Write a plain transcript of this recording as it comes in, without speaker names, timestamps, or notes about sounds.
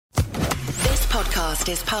podcast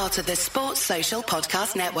is part of the Sports Social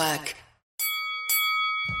Podcast Network.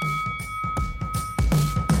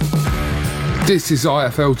 This is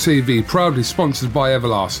IFL TV, proudly sponsored by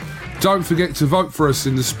Everlast. Don't forget to vote for us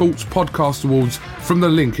in the Sports Podcast Awards from the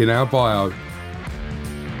link in our bio.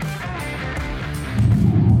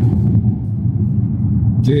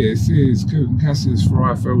 This is Coogan Cassius for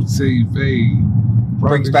IFL TV.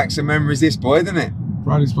 Brings back some memories, this boy, doesn't it?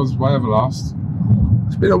 Proudly sponsored by Everlast.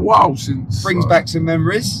 It's been a while since... Brings back some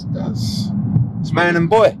memories. It's Man and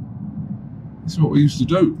boy. This is what we used to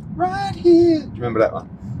do. Right here. Do you remember that one?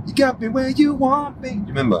 You got me where you want me. Do you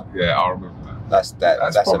remember? Yeah, I remember that. That's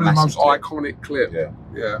probably the most clip. iconic clip.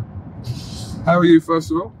 Yeah. How are you,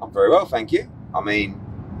 first of all? I'm very well, thank you. I mean,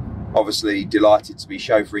 obviously delighted to be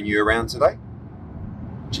chauffeuring you around today,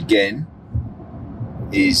 which again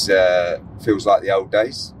is feels like the old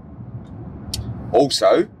days.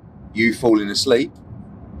 Also, you falling asleep.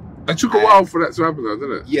 It took a while for that to happen, though,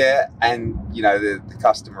 didn't it? Yeah, and you know the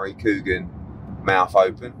customary Coogan mouth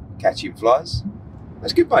open, catching flies.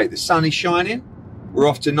 That's good, mate. The sun is shining. We're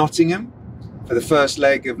off to Nottingham for the first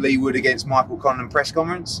leg of Lee Wood against Michael Conlan press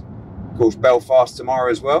conference. Of course, Belfast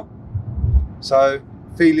tomorrow as well. So,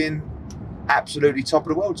 feeling absolutely top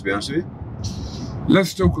of the world, to be honest with you.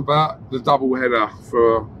 Let's talk about the double header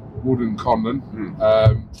for Wood-Conlan.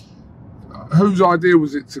 Whose idea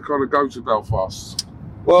was it to kind of go to Belfast?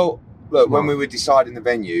 Well, look, when we were deciding the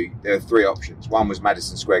venue, there were three options. One was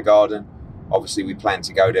Madison Square Garden. Obviously, we planned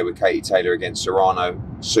to go there with Katie Taylor against Serrano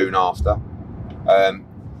soon after.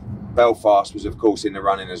 Belfast was, of course, in the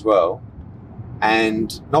running as well.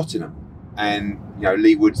 And Nottingham. And, you know,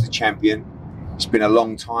 Lee Wood's the champion. It's been a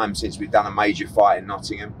long time since we've done a major fight in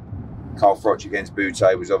Nottingham. Carl Froch against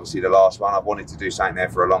Butte was obviously the last one. I've wanted to do something there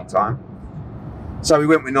for a long time. So we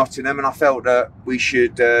went with Nottingham, and I felt that we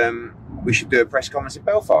should do a press conference in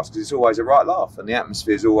Belfast because it's always a right laugh and the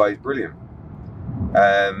atmosphere is always brilliant.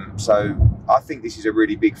 So I think this is a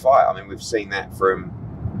really big fight. I mean, we've seen that from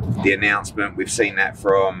the announcement. We've seen that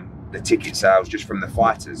from the ticket sales, just from the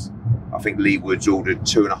fighters. I think Lee Wood's ordered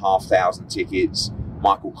 2,500 tickets.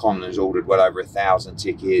 Michael Conlan's ordered well over 1,000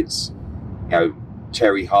 tickets. You know,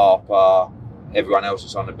 Terry Harper, everyone else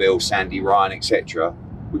that's on the bill, Sandy Ryan, etc.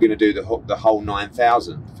 We're going to do the whole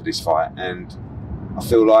 9,000 for this fight, and I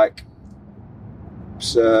feel like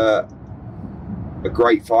it's a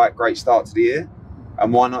great fight, great start to the year.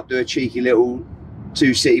 And why not do a cheeky little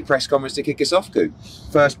two-city press conference to kick us off, Coop?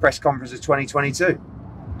 First press conference of 2022.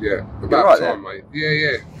 Yeah, about right time, there. mate.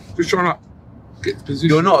 Yeah. Just trying to get the position.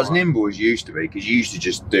 You're not as right. nimble as you used to be, because you used to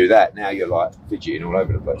just do that. Now you're like fidgeting all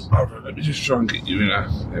over the place. Hold on, let me just try and get you in there.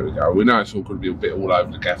 There we go. We know it's all going to be a bit all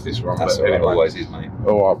over the gaff this one. That's but what it anyway. always is, mate.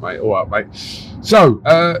 All right, mate. So,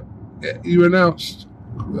 you announced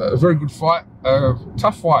a very good fight.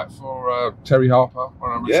 Tough fight for Terry Harper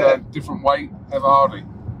on a return, different weight, Heather Hardy.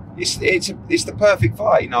 It's the perfect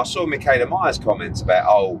fight. You know, I saw Michaela Myers' comments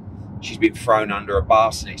about, she's been thrown under a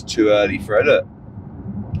bus and it's too early for her. Look,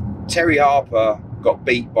 Terry Harper got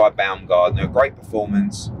beat by Baumgardner, a great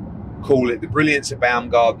performance. Call it the brilliance of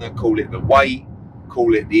Baumgardner, call it the weight,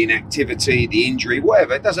 call it the inactivity, the injury,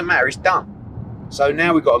 whatever. It doesn't matter, it's done. So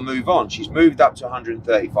now we've got to move on. She's moved up to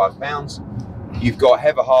 135 pounds. You've got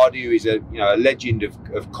Heather Hardy, who is a legend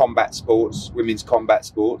of combat sports, women's combat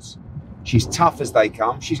sports. She's tough as they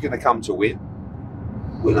come. She's going to come to win.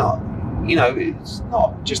 We're not, it's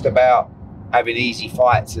not just about having easy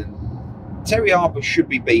fights. And Terry Harper should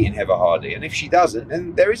be beating Heather Hardy. And if she doesn't,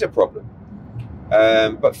 then there is a problem.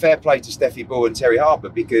 But fair play to Steffi Bull and Terry Harper,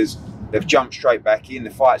 because they've jumped straight back in. The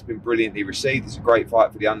fight's been brilliantly received. It's a great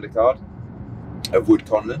fight for the undercard of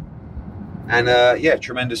Wood-Conlan. And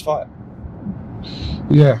tremendous fight.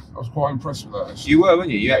 Yeah, I was quite impressed with that, actually. You were, weren't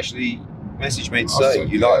you? You actually messaged me to say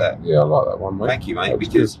you like that. Yeah, I like that one, mate. Thank you, mate,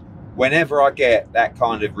 because whenever I get that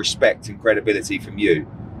kind of respect and credibility from you,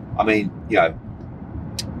 I mean,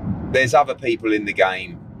 there's other people in the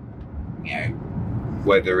game,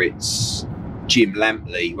 whether it's Jim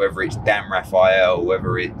Lampley, whether it's Dan Raphael,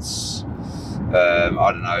 whether it's,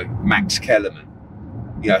 Max Kellerman,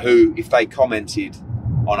 who, if they commented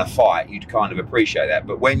on a fight, you'd kind of appreciate that.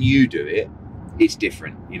 But when you do it, it's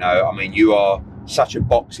different. You are such a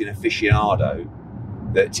boxing aficionado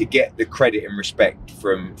that to get the credit and respect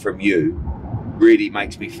from you really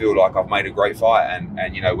makes me feel like I've made a great fight. And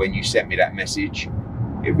when you sent me that message,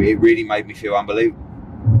 it really made me feel unbelievable.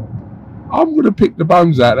 I'm going to pick the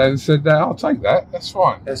bones out there and said, I'll take that. That's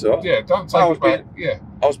fine. That's all right. Yeah, don't take it back. Yeah.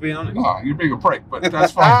 I was being honest. No, you're being a prick, but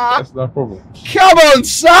that's fine. That's no problem. Come on,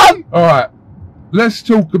 son! All right. Let's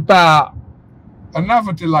talk about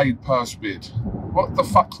another delayed purse bid. What the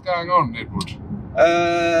fuck's going on, Edward?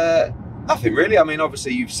 Nothing really. I mean,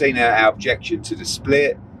 obviously you've seen our objection to the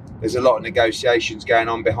split. There's a lot of negotiations going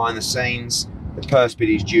on behind the scenes. The purse bid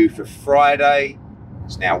is due for Friday.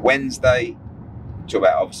 It's now Wednesday. Talk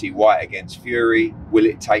about obviously White against Fury. Will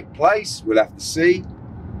it take place? We'll have to see.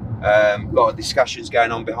 A lot of discussions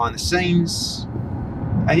going on behind the scenes.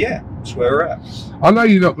 And yeah, that's where we're at. I know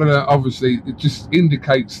you're not going to, obviously, it just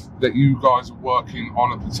indicates that you guys are working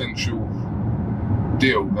on a potential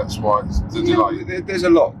deal. That's why it's the delay. There's a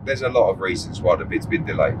lot of reasons why the bid's been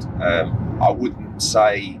delayed. I wouldn't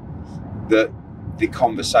say that the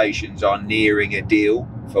conversations are nearing a deal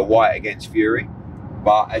for White against Fury,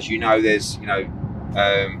 but as you know, there's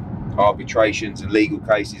arbitrations and legal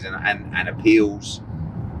cases and appeals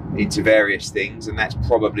into various things, and that's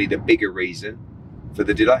probably the bigger reason for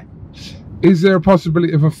the delay. Is there a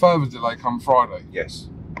possibility of a further delay come Friday? Yes.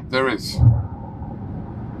 There is?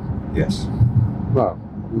 Yes. Oh,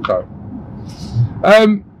 okay.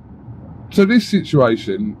 So this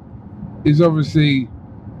situation is obviously,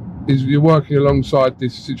 you're working alongside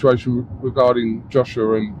this situation regarding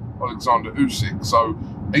Joshua and Alexander Usyk. So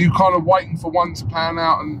are you kind of waiting for one to pan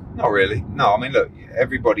out? And not really. No, I mean, look,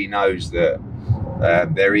 everybody knows that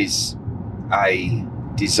there is a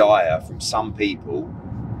desire from some people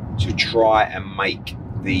to try and make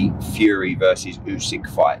the Fury versus Usyk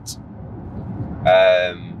fight.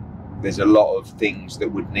 There's a lot of things that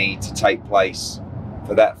would need to take place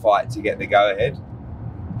for that fight to get the go-ahead.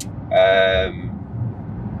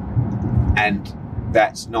 And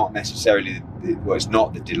that's not necessarily, it's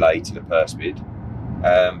not the delay to the purse bid,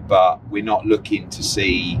 but we're not looking to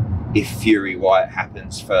see if Fury-Whyte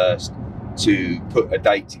happens first to put a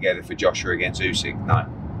date together for Joshua against Usyk. No.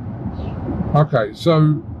 Okay,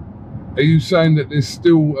 so are you saying that there's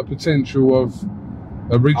still a potential of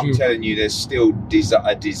I'm telling you, there's still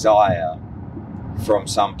a desire from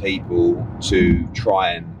some people to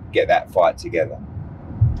try and get that fight together.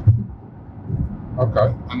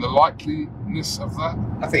 Okay, and the likeliness of that?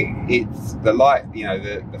 I think it's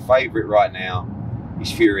the favourite right now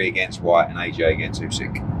is Fury against White and AJ against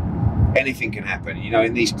Usyk. Anything can happen. You know,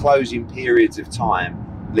 in these closing periods of time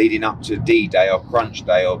leading up to D-Day or Crunch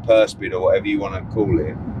Day or Purse Bid or whatever you want to call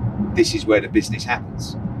it, this is where the business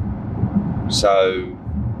happens. So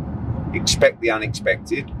expect the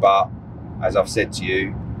unexpected, but as I've said to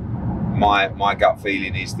you, my gut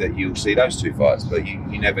feeling is that you'll see those two fights, but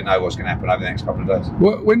you never know what's going to happen over the next couple of days.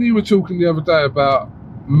 Well, when you were talking the other day about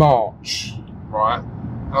March, right,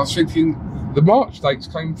 I was thinking the March dates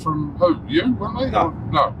came from who? You, weren't they? No.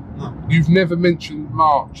 No. You've never mentioned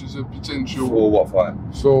March as a potential... For what fight?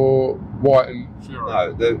 For White and Fury.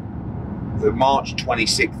 No, the March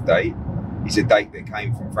 26th date is a date that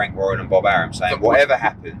came from Frank Warren and Bob Arum saying whatever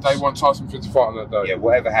happens... They want Tyson Fury to fight on that day. Yeah,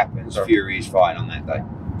 whatever happens, okay. Fury is fighting on that day.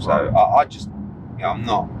 So right. I just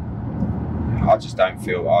don't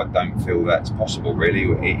feel that's possible really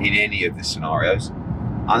in any of the scenarios,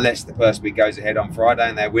 unless the purse bid goes ahead on Friday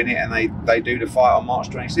and they win it and they do the fight on March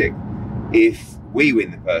 26th. If we win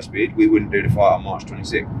the purse bid, we wouldn't do the fight on March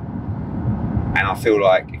 26th. And I feel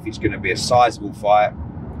like if it's going to be a sizable fight,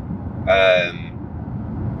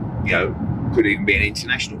 could even be an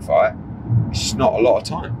international fight, it's just not a lot of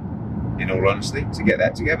time, in all honesty, to get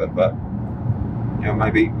that together. But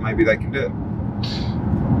maybe they can do it.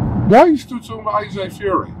 Why are you still talking about AJ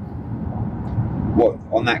Fury? What,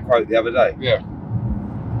 on that quote the other day? Yeah.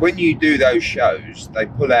 When you do those shows, they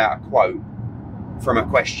pull out a quote from a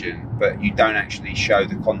question, but you don't actually show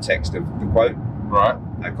the context of the quote. Right.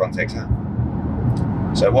 No context, huh?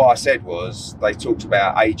 So what I said was, they talked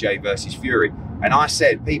about AJ versus Fury, and I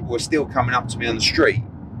said people were still coming up to me on the street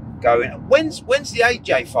going, when's the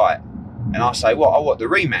AJ fight? And I say, what, the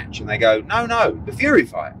rematch? And they go, no, the Fury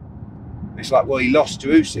fight. And it's like, well, he lost to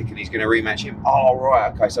Usyk and he's going to rematch him. Oh,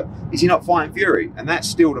 right, okay, so is he not fighting Fury? And that's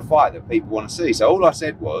still the fight that people want to see. So all I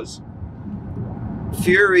said was,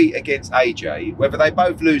 Fury against AJ, whether they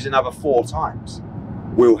both lose another 4 times,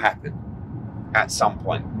 will happen at some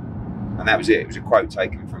point. And that was it. It was a quote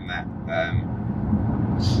taken from that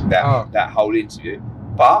whole interview.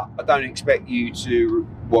 But I don't expect you to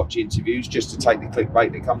watch interviews just to take the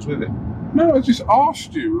clickbait that comes with it. No, I just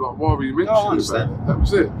asked you, like, why were you mentioning I understand. That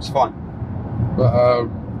was it. It's fine. But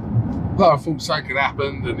I thought something had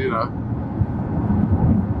happened, and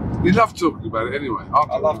you love talking about it anyway.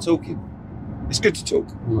 I love talking. It's good to talk.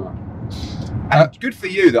 No. And good for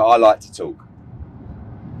you that I like to talk.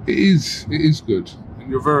 It is good, and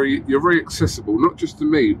you're very accessible, not just to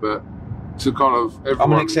me, but to kind of everyone.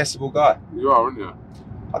 I'm an accessible guy. You are, aren't you?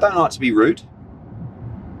 I don't like to be rude,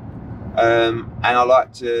 and I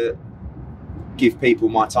like to give people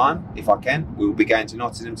my time if I can. We'll be going to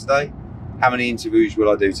Nottingham today. How many interviews will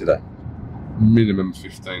I do today? Minimum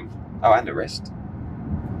 15. Oh, and the rest.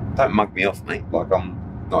 Don't mug me off, mate. Like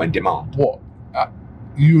I'm not in demand. What?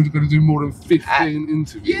 You're going to do more than 15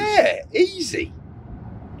 interviews? Yeah, easy.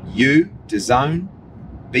 You, DAZN,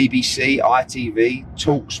 BBC, ITV,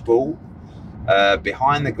 TalkSport,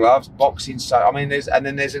 Behind the Gloves, Boxing. So I mean, there's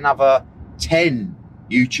another 10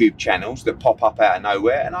 YouTube channels that pop up out of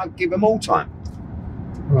nowhere, and I give them all time.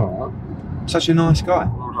 All right. Such a nice guy.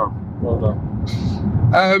 Well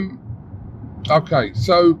done. Okay,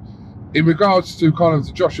 so in regards to kind of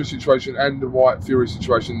the Joshua situation and the Whyte Fury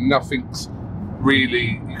situation, nothing's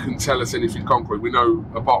really, you can tell us anything concrete. We know,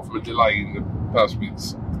 apart from a delay in the past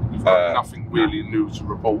weeks, we've got nothing really new to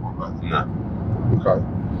report on that. No.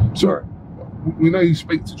 Okay. Sorry. We know you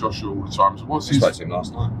speak to Joshua all the time, so what's I spoke to him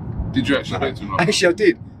last night. Did you actually speak to him last night? Actually, I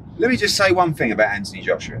did. Let me just say one thing about Anthony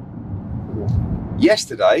Joshua.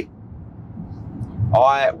 Yesterday,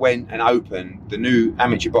 I went and opened the new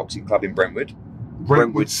amateur boxing club in Brentwood.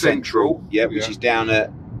 Brentwood Central, which is down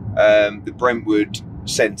at the Brentwood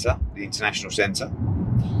Centre, the International Centre,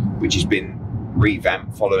 which has been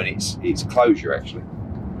revamped following its closure, actually.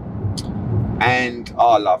 And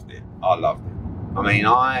I loved it. I mean,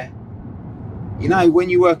 you know, when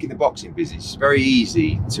you work in the boxing business, it's very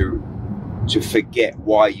easy to forget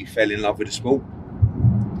why you fell in love with the sport.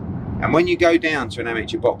 And when you go down to an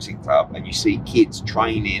amateur boxing club and you see kids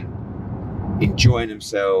training, enjoying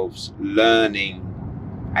themselves, learning,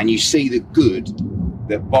 and you see the good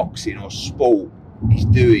that boxing or sport is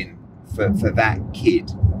doing for that kid,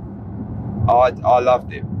 I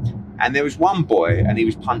loved it. And there was one boy, and he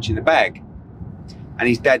was punching the bag, and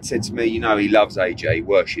his dad said to me, you know, he loves AJ, he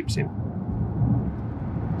worships him.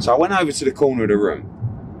 So I went over to the corner of the room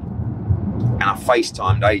and I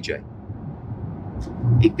FaceTimed AJ.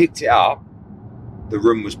 He picked it up. The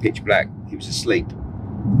room was pitch black. He was asleep.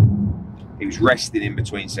 He was resting in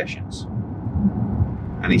between sessions.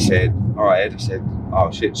 And he said, all right, Ed. I said,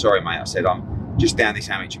 oh shit, sorry mate. I said, I'm just down this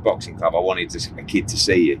amateur boxing club. I wanted a kid to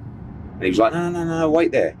see you. And he was like, no,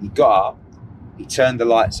 wait there. He got up, he turned the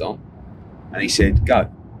lights on, and he said,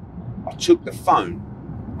 go. I took the phone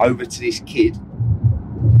over to this kid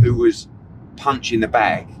who was punching the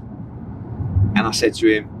bag. And I said to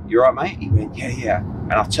him, you all right, mate? He went, yeah.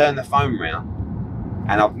 And I turned the phone round,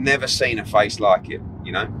 and I've never seen a face like it,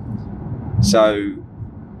 you know? So,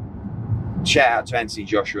 shout out to Anthony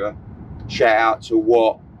Joshua. Shout out to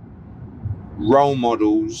what role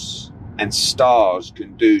models and stars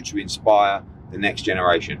can do to inspire the next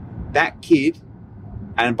generation. That kid,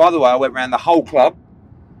 and by the way, I went around the whole club,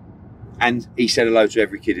 and he said hello to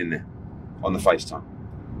every kid in there on the FaceTime.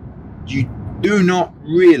 You do not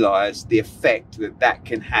realise the effect that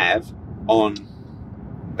can have on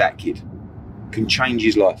that kid. Can change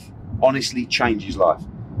his life. Honestly, change his life.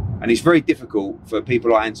 And it's very difficult for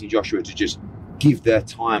people like Anthony Joshua to just give their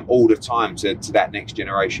time, all the time, to that next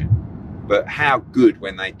generation. But how good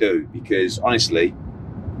when they do, because honestly,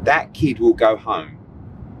 that kid will go home.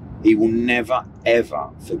 He will never, ever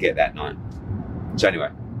forget that night. So anyway,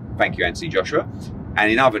 thank you, Anthony Joshua.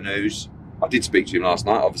 And in other news, I did speak to him last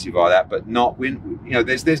night, obviously via that, but not when, you know,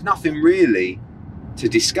 there's nothing really to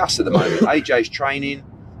discuss at the moment. AJ's training,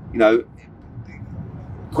 you know,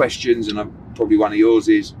 questions, and probably one of yours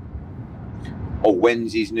is, or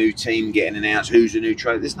when's his new team getting announced? Who's the new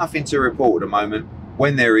trainer? There's nothing to report at the moment.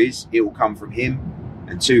 When there is, it will come from him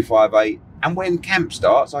and 258. And when camp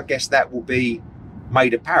starts, I guess that will be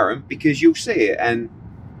made apparent, because you'll see it. And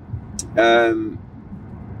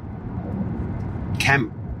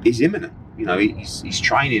camp is imminent. You know, he's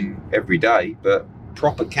training every day, but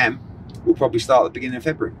proper camp will probably start at the beginning of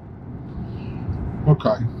February.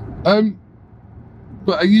 Okay.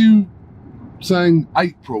 But are you saying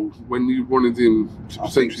April when you wanted him to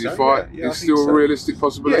potentially fight? Yeah, is still a realistic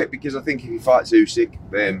possibility? Yeah, because I think if he fights Usyk,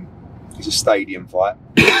 then it's a stadium fight.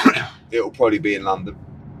 It'll probably be in London.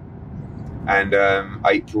 And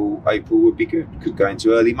April would be good. Could go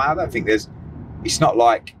into early May. I don't think it's not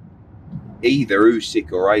like either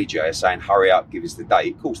Usyk or AJ are saying hurry up, give us the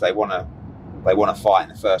date. Of course they want to fight in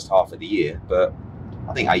the first half of the year, but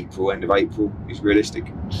I think end of April is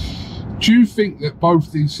realistic. Do you think that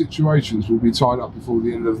both these situations will be tied up before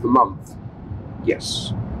the end of the month?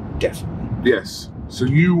 Yes, definitely. Yes. So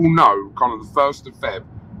you will know kind of the 1st of Feb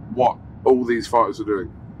what all these fighters are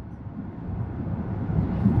doing?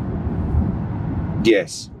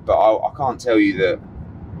 Yes, but I can't tell you that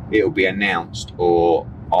it'll be announced or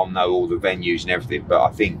I'll know all the venues and everything, but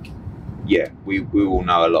I think, yeah, we will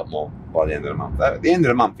know a lot more by the end of the month. The end of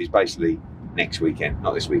the month is basically next weekend,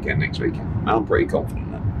 not this weekend, next weekend. And I'm pretty confident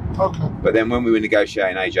in that. Okay. But then when we were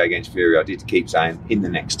negotiating AJ against Fury, I did keep saying in the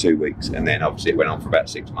next 2 weeks, and then obviously it went on for about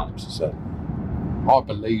 6 months. So I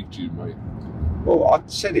believed you, mate. Well, I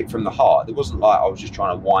said it from the heart. It wasn't like I was just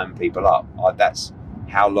trying to wind people up. That's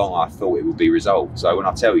how long I thought it would be resolved. So when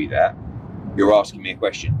I tell you that, you're asking me a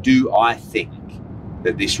question. Do I think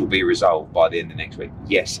that this will be resolved by the end of next week?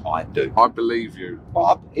 Yes, I do. I believe you.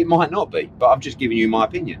 Well, it might not be, but I'm just giving you my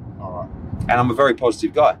opinion. All right. And I'm a very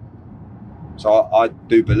positive guy. So I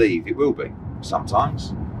do believe it will be.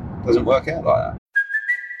 Sometimes it doesn't work out like that.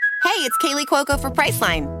 Hey, it's Kaylee Cuoco for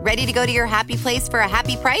Priceline. Ready to go to your happy place for a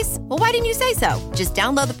happy price? Well, why didn't you say so? Just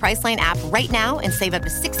download the Priceline app right now and save up to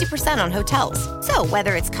 60% on hotels. So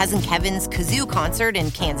whether it's Cousin Kevin's Kazoo Concert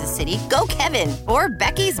in Kansas City, go Kevin, or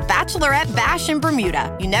Becky's Bachelorette Bash in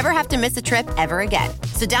Bermuda, you never have to miss a trip ever again.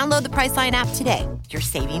 So download the Priceline app today. Your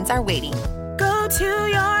savings are waiting. Go to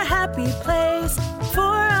your happy place for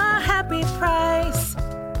a happy price.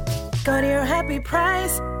 Go to your happy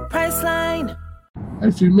price, Priceline.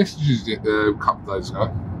 A few messages a couple of days ago.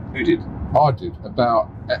 Who did? I did, about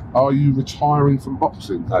are you retiring from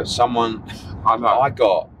boxing? No, someone. I know.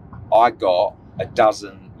 I got a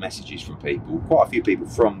dozen messages from people, quite a few people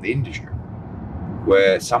from the industry,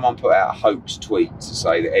 where someone put out a hoax tweet to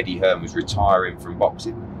say that Eddie Hearn was retiring from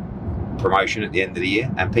boxing promotion at the end of the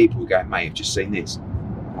year, and people were going, mate, I've just seen this.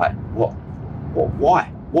 Like, what? Why?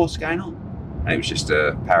 What's going on? And it was just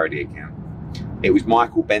a parody account. It was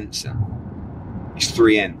Michael Benson. It's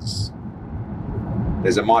 3 N's.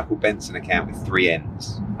 There's a Michael Benson account with 3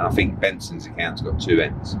 N's, and I think Benson's account's got 2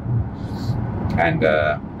 N's. And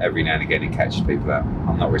every now and again it catches people out.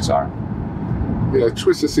 I'm not retiring. Yeah,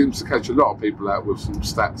 Twitter seems to catch a lot of people out with some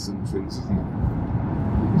stats and things, isn't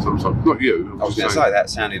it? Sometimes, not you. I was going to say that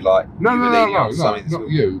sounded like no, not sort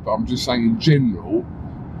of... you. But I'm just saying in general,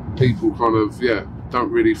 people kind of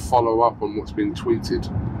don't really follow up on what's been tweeted.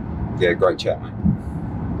 Yeah, great chat, mate.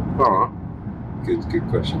 All right. Good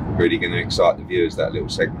question. Really going to excite the viewers, that little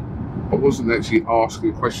segment. I wasn't actually asking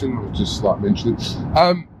a question, I was just mentioning.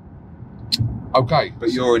 Okay.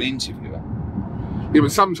 But you're an interviewer. Yeah,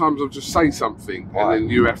 but sometimes I'll just say something and then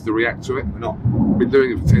you have to react to it. We're not. I've been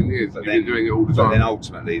doing it for 10 years. You've been doing it all the time. But then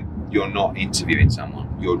ultimately, you're not interviewing someone.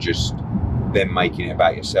 You're just then making it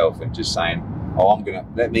about yourself and just saying,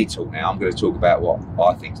 let me talk now. I'm going to talk about what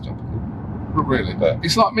I think is topical. Not really. But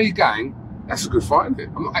it's like me going, that's a good fight, isn't it?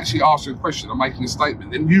 I'm not actually asking a question, I'm making a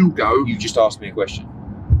statement. Then you go... You just asked me a question.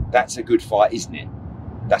 That's a good fight, isn't it?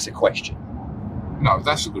 That's a question. No,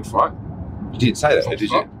 that's a good fight. You didn't say that, did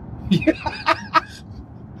you?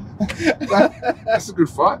 That's a good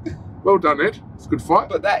fight. Well done, Ed. It's a good fight.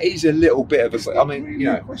 But that is a little bit of a... I mean, really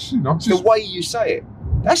a question. The way you say it.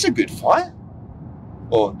 That's a good fight.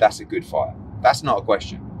 Or that's a good fight. That's not a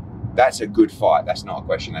question. That's a good fight. That's not a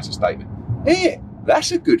question. That's a statement. Yeah.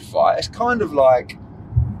 That's a good fight. It's kind of like,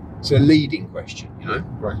 it's a leading question, you know?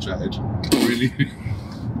 Great chat, Ed. Really.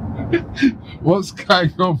 What's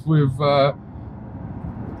going on with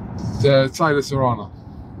Taylor Serrano?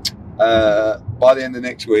 By the end of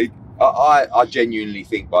next week, I genuinely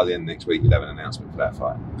think by the end of next week you'll have an announcement for that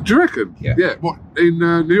fight. Do you reckon? Yeah. What, in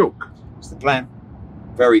New York? It's the plan.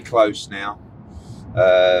 Very close now.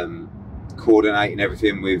 Coordinating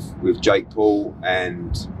everything with Jake Paul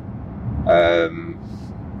and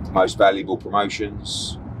Most Valuable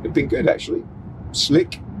Promotions. They've been good, actually.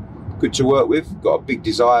 Slick, good to work with. Got a big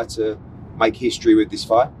desire to make history with this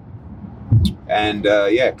fight. And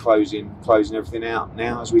closing everything out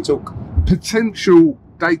now as we talk. Potential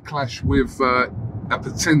date clash with a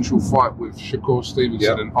potential fight with Shakur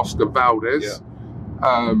Stevenson and Oscar Valdez.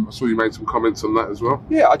 I saw you made some comments on that as well.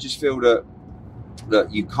 Yeah, I just feel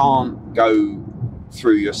that you can't go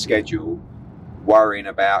through your schedule worrying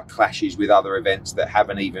about clashes with other events that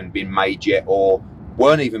haven't even been made yet or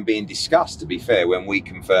weren't even being discussed, to be fair, when we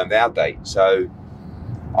confirmed our date. So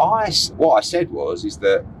what I said is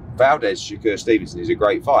that Valdez Shakur Stevenson is a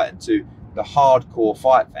great fight, and to the hardcore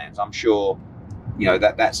fight fans, I'm sure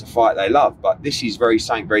that's a fight they love, but this is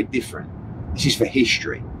something very different. This is for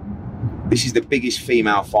history. This is the biggest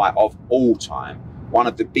female fight of all time, one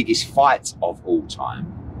of the biggest fights of all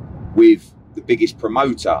time, with the biggest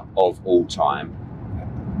promoter of all time,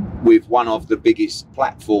 with one of the biggest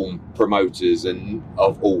platform promoters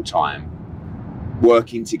of all time,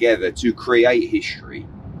 working together to create history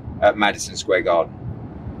at Madison Square Garden.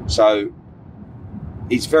 So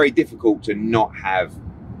it's very difficult to not have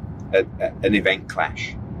an event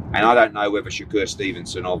clash. And I don't know whether Shakur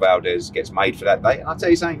Stevenson or Valdez gets made for that date. And I'll tell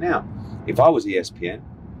you something now. If I was ESPN,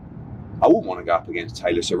 I wouldn't want to go up against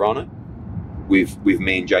Taylor Serrano with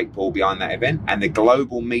me and Jake Paul behind that event, and the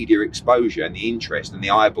global media exposure and the interest and the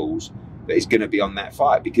eyeballs that is going to be on that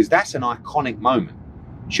fight, because that's an iconic moment.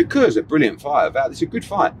 Shakur's a brilliant fighter. It's a good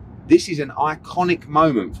fight. This is an iconic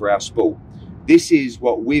moment for our sport. This is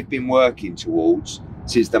what we've been working towards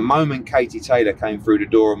since the moment Katie Taylor came through the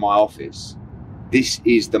door of my office. This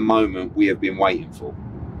is the moment we have been waiting for.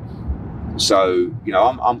 So, you know,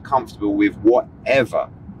 I'm comfortable with whatever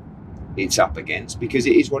it's up against, because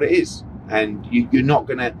it is what it is. And you're not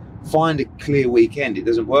going to find a clear weekend. It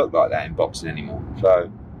doesn't work like that in boxing anymore.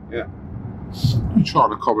 So, yeah. You try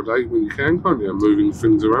and accommodate when you can, can't you? Moving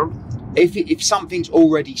things around. If something's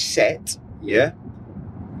already set, yeah,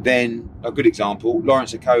 then a good example,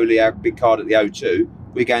 Lawrence Okoli, our big card at the O2,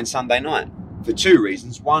 we're going Sunday night for two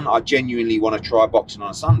reasons. One, I genuinely want to try boxing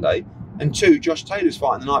on a Sunday, and two, Josh Taylor's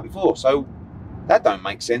fighting the night before. So that don't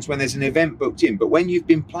make sense when there's an event booked in. But when you've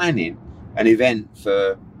been planning an event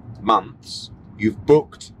for months, you've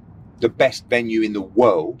booked the best venue in the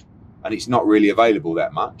world, and it's not really available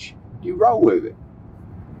that much, you roll with it.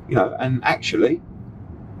 You know, and actually,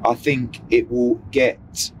 I think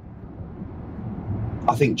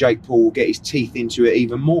Jake Paul will get his teeth into it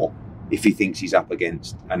even more if he thinks he's up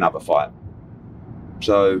against another fight.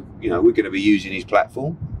 So, you know, we're going to be using his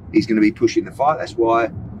platform. He's going to be pushing the fight. That's why,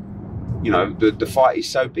 you know, the fight is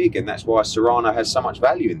so big, and that's why Serrano has so much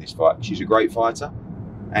value in this fight. She's a great fighter,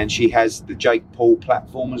 and she has the Jake Paul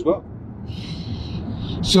platform as well.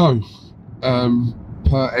 So,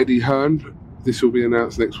 per Eddie Hearn, this will be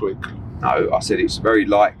announced next week. No, I said it's very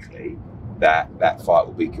likely that that fight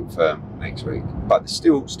will be confirmed next week, but there's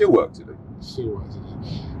still work to do.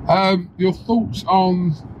 Your thoughts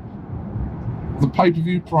on the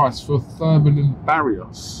pay-per-view price for Thurman and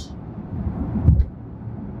Barrios?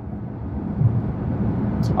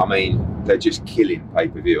 I mean, they're just killing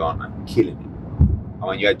pay-per-view, aren't they? Killing it. I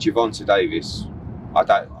mean, you had Gervonta Davis. I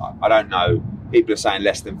don't know. People are saying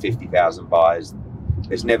less than 50,000 buys.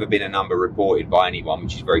 There's never been a number reported by anyone,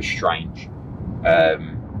 which is very strange.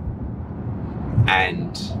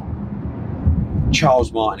 And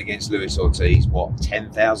Charles Martin against Luis Ortiz, what,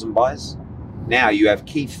 10,000 buys? Now you have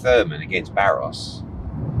Keith Thurman against Barros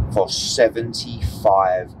for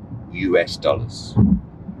 $75 US,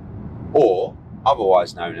 or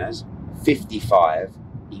otherwise known as 55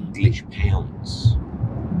 English pounds.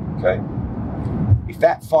 Okay. If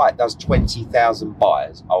that fight does 20,000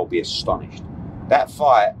 buys, I'll be astonished. That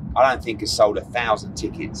fight, I don't think, has sold 1,000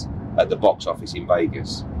 tickets at the box office in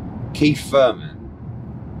Vegas. Keith Thurman,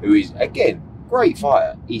 who is, again, great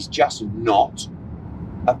fighter, he's just not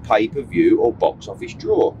a pay-per-view or box office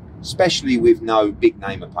draw, especially with no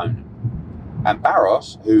big-name opponent. And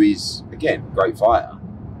Barros, who is, again, great fighter,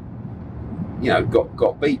 you know,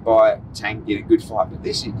 got beat by Tank in a good fight. But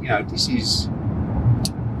this is, you know,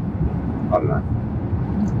 I don't know.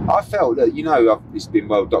 I felt that, you know, it's been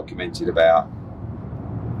well documented about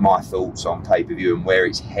my thoughts on pay-per-view and where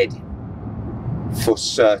it's heading for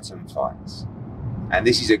certain fights. And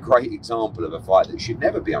this is a great example of a fight that should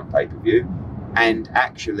never be on pay-per-view and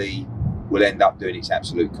actually will end up doing its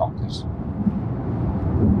absolute contest.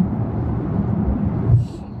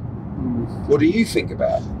 What do you think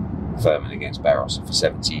about Thurman against Barros for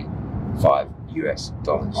 $75 US?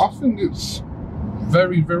 I think it's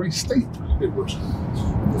very, very steep. It was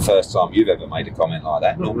the first time you've ever made a comment like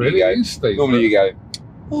that. Not really, it is steep. Normally you go,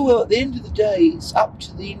 oh, well, at the end of the day, it's up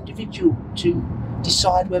to the individual to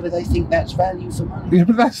decide whether they think that's value for money. Yeah,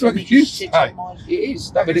 but that's what you say. It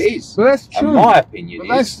is. No, but it is. But that's true. And my opinion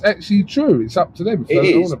but that's actually true. It's up to them. If it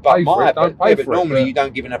they is. want to pay for it, don't pay for it. But normally you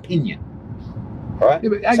don't give an opinion. Right? Yeah,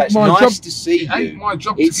 but so it's nice to see you. Ain't my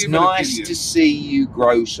job it's to give nice an opinion. to see you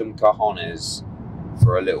grow some cojones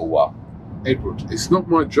for a little while. Edward, it's not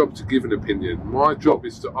my job to give an opinion. My job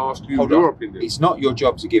is to ask you Hold your on. opinion. It's not your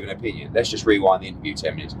job to give an opinion. Let's just rewind the interview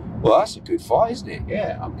 10 minutes. Well, that's a good fight, isn't it?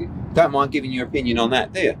 Yeah. Don't mind giving your opinion on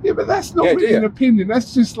that, do you? Yeah, but that's not really an opinion.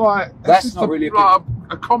 That's just like... That's just not really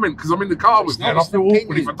a comment, because I'm in the car with you and I feel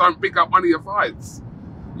awkward if I don't pick up one of your fights.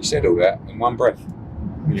 You said all that in one breath.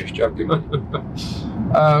 You're just joking, mate.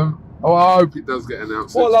 I hope it does get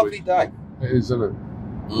announced. What a lovely day. It is, isn't it?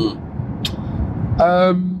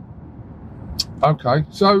 Mm. Okay,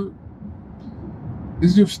 so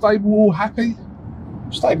is your stable all happy?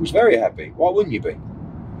 Stable's very happy. Why wouldn't you be?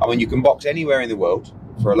 I mean, you can box anywhere in the world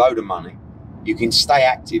for a load of money. You can stay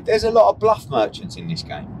active. There's a lot of bluff merchants in this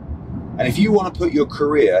game. And if you want to put your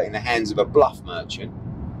career in the hands of a bluff merchant,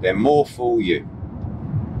 then more fool you.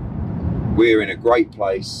 We're in a great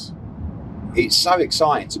place. It's so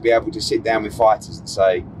exciting to be able to sit down with fighters and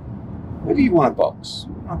say, where do you want to box?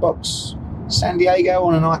 You want to box San Diego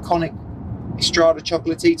on an iconic Estrada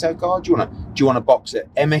Chocolatito card? Do you want to box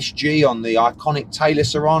at MSG on the iconic Taylor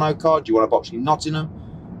Serrano card? Do you want to box in Nottingham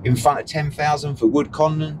in front of 10,000 for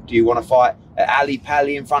Wood-Conlan? Do you want to fight at Ali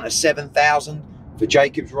Pali in front of 7,000 for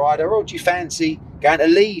Jacob's Rider? Or do you fancy Going to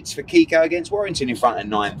Leeds for Kiko against Warrington in front of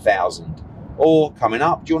 9,000. Or coming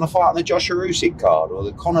up, do you want to fight on the Joshua Usyk card or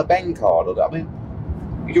the Conor Ben card? Or I mean,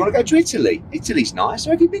 do you want to go to Italy? Italy's nice.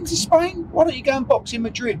 Or have you been to Spain? Why don't you go and box in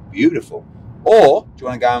Madrid? Beautiful. Or do you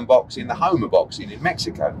want to go and box in the home of boxing in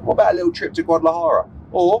Mexico? What about a little trip to Guadalajara?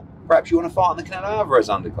 Or perhaps you want to fight on the Canelo Alvarez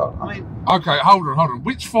undercard? I mean... Okay, hold on.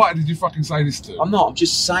 Which fighter did you fucking say this to? I'm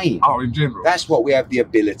just saying. Oh, in general? That's what we have the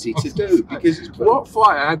ability to do. Because what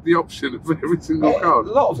fighter had the option of every single card?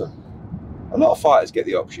 A lot of them. A lot of fighters get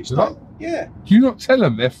the option. Yeah. Do you not tell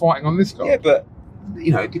them they're fighting on this card? Yeah, but,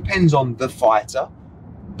 it depends on the fighter.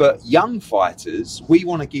 But young fighters, we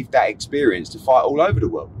want to give that experience to fight all over the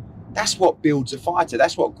world. That's what builds a fighter.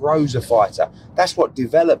 That's what grows a fighter. That's what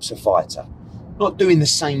develops a fighter. Not doing the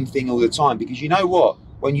same thing all the time, because you know what?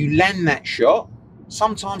 When you land that shot,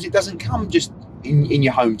 sometimes it doesn't come just in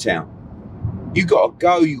your hometown. You got to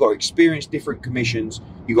go. You got to experience different commissions.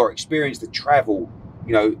 You got to experience the travel.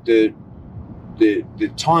 The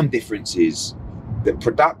time differences, the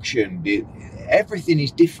production. Everything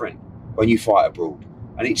is different when you fight abroad,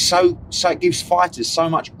 and it's so it gives fighters so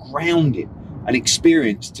much grounding and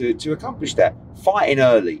experience to accomplish that. Fighting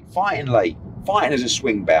early, fighting late, fighting as a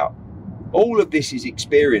swing bout. All of this is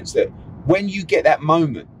experience that when you get that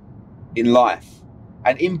moment in life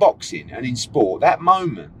and in boxing and in sport, that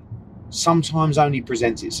moment sometimes only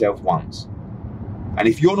presents itself once. And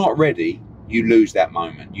if you're not ready, you lose that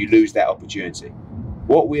moment, you lose that opportunity.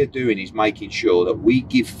 What we're doing is making sure that we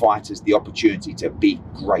give fighters the opportunity to be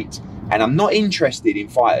great. And I'm not interested in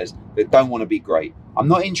fighters that don't want to be great. I'm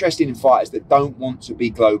not interested in fighters that don't want to be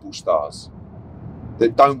global stars,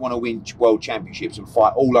 that don't want to win world championships and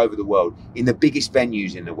fight all over the world, in the biggest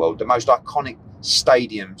venues in the world, the most iconic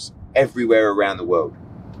stadiums everywhere around the world.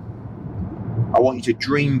 I want you to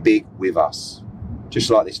dream big with us, just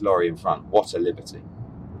like this lorry in front. What a liberty.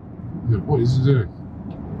 Yeah, what is he doing?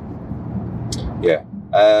 Yeah.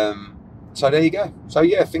 So there you go. So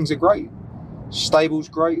yeah, things are great. Stable's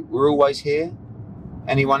great. We're always here.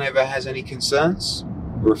 Anyone ever has any concerns,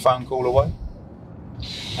 we're a phone call away.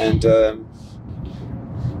 And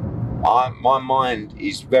my mind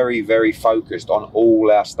is very, very focused on all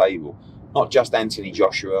our stable. Not just Anthony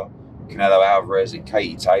Joshua, Canelo Alvarez and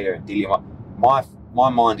Katie Taylor and Dillian. My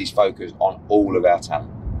mind is focused on all of our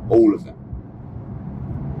talent. All of them.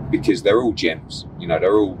 Because they're all gems.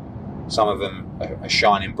 They're all... Some of them are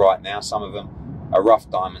shining bright now. Some of them are rough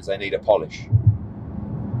diamonds. They need a polish.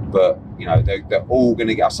 But, they're all going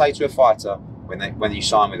to get... I say to a fighter, when you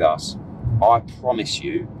sign with us, I promise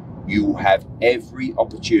you, you will have every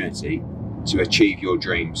opportunity to achieve your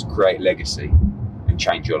dreams, create legacy, and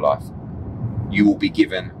change your life. You will be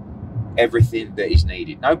given everything that is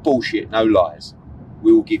needed. No bullshit, no lies.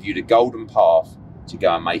 We will give you the golden path to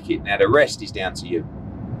go and make it. Now, the rest is down to you.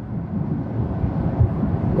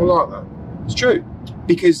 I like that. It's true.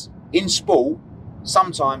 Because in sport,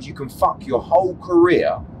 sometimes you can fuck your whole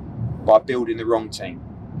career by building the wrong team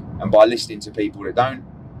and by listening to people that don't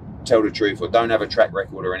tell the truth or don't have a track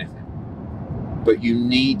record or anything. But you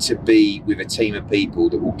need to be with a team of people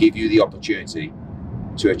that will give you the opportunity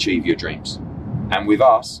to achieve your dreams. And with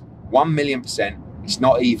us, 1,000,000%, it's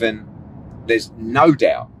not even, there's no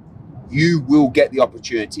doubt, you will get the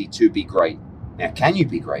opportunity to be great. Now, can you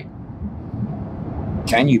be great?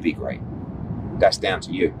 Can you be great? That's down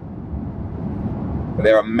to you. But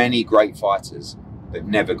there are many great fighters that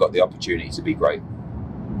never got the opportunity to be great.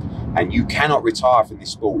 And you cannot retire from this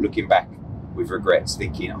sport looking back with regrets,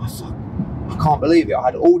 thinking, oh, fuck, I can't believe it. I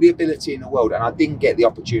had all the ability in the world and I didn't get the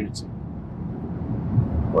opportunity.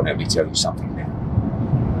 Well, let me tell you something now.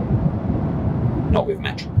 Not with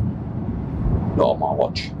Metro. Not on my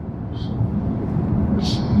watch.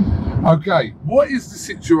 Okay, what is the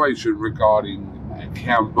situation regarding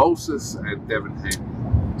Kambosos and Devin Haney?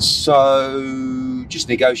 So, just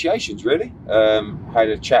negotiations, really. Had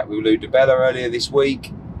a chat with Lou DiBella earlier this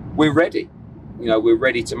week. We're ready. We're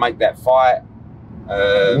ready to make that fight.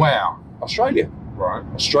 Wow. Australia. Right.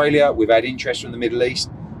 Australia, we've had interest from the Middle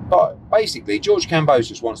East. But basically, George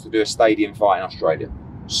Kambosos wants to do a stadium fight in Australia.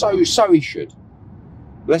 So he should.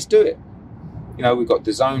 Let's do it. We've got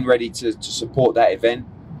DAZN ready to support that event.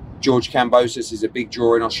 George Kambosos is a big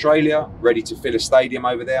draw in Australia, ready to fill a stadium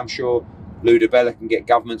over there. I'm sure Lou DiBella can get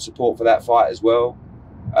government support for that fight as well.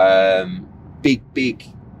 Big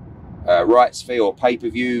rights fee or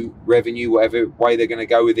pay-per-view revenue, whatever way they're going to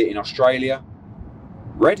go with it in Australia.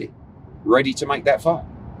 Ready to make that fight.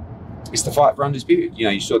 It's the fight for undisputed.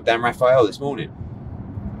 You saw Dan Rafael this morning.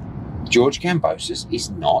 George Kambosos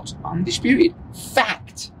is not undisputed.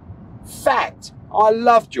 Fact. I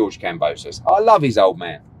love George Kambosos. I love his old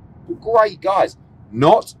man. Great guys.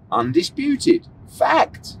 Not undisputed.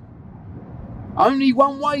 Fact. Only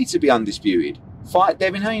one way to be undisputed. Fight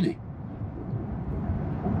Devin Haney.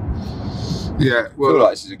 Yeah, well, I feel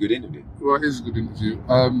like this is a good interview. Well, it is a good interview.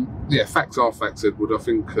 Yeah, facts are facts, Edward. I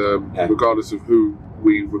think regardless of who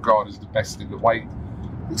we regard as the best in the weight,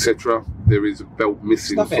 etc., there is a belt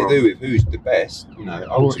missing. It's nothing to do with who's the best, you know.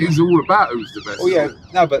 Well, it's all about who's the best. Oh yeah,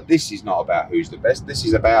 no, but this is not about who's the best. This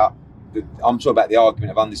is about I'm talking about the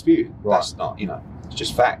argument of undisputed. Right. That's not, you know, it's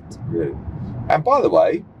just fact, really. And by the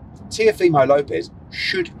way, Teofimo Lopez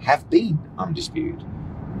should have been undisputed,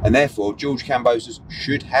 and therefore George Kambosos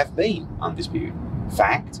should have been undisputed.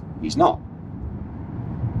 Fact, he's not.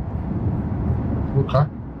 Okay.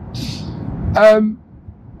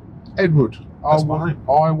 Edward, I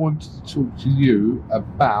want to talk to you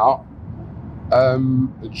about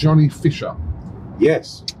Johnny Fisher.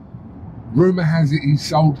 Yes. Rumour has it he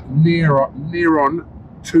sold near on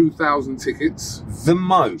 2,000 tickets. The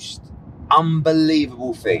most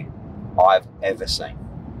unbelievable thing I've ever seen.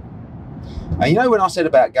 And you know when I said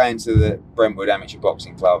about going to the Brentwood Amateur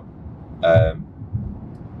Boxing Club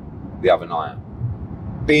the other night,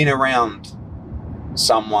 being around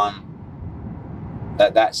someone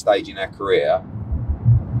at that stage in their career,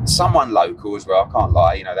 someone local as well, I can't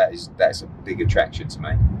lie, you know, that's a big attraction to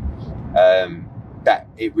me. That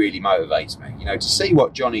it really motivates me, you know, to see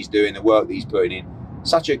what Johnny's doing, the work that he's putting in.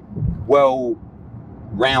 Such a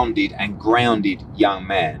well-rounded and grounded young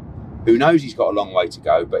man who knows he's got a long way to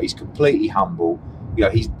go, but he's completely humble. You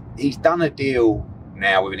know, he's done a deal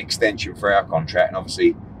now with an extension for our contract and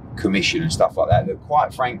obviously commission and stuff like that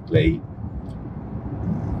quite frankly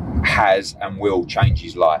has and will change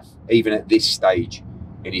his life, even at this stage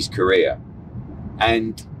in his career.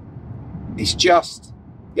 And it's just,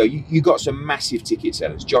 you know, you got some massive ticket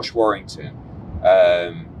sellers, Josh Warrington,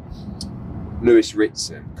 Lewis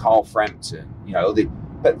Ritson, Carl Frampton, you know,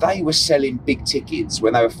 but they were selling big tickets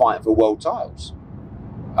when they were fighting for world titles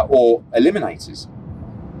or eliminators.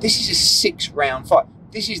 This is a 6-round fight.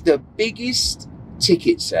 This is the biggest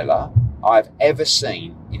ticket seller I've ever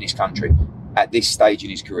seen in this country at this stage in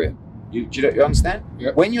his career. You understand?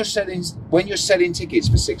 Yep. When you're selling tickets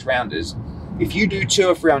for 6-rounders, if you do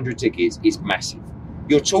 200 or 300 tickets, it's massive.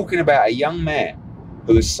 You're talking about a young man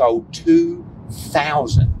who has sold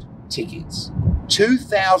 2,000 tickets.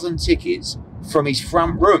 2,000 tickets from his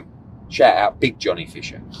front room. Shout out Big Johnny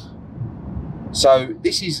Fisher. So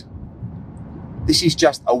this is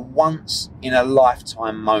just a once in a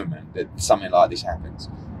lifetime moment that something like this happens.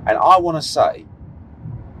 And I want to say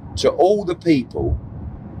to all the people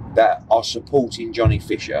that are supporting Johnny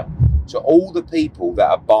Fisher, to all the people that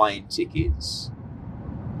are buying tickets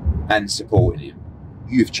and supporting him,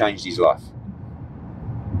 you've changed his life.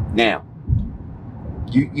 Now.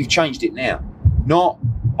 You've changed it now. Not,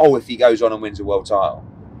 if he goes on and wins a world title.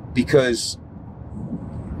 Because,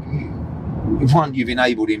 one, you've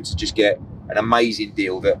enabled him to just get an amazing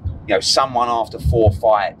deal that, you know, someone after 4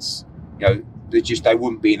 fights, you know, they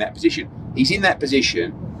wouldn't be in that position. He's in that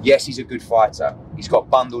position. Yes, he's a good fighter. He's got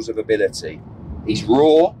bundles of ability. He's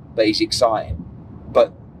raw, but he's exciting.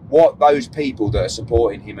 But what those people that are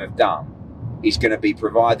supporting him have done is going to be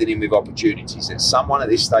providing him with opportunities that someone at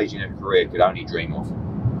this stage in their career could only dream of.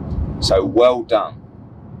 So well done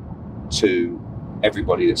to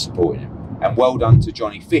everybody that's supporting him. And well done to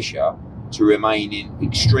Johnny Fisher to remaining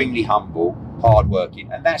extremely humble,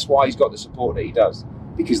 hardworking. And that's why he's got the support that he does,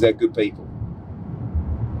 because they're good people.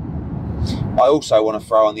 I also want to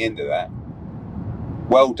throw on the end of that,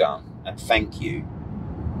 well done and thank you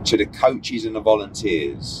to the coaches and the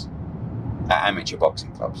volunteers at amateur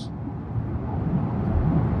boxing clubs.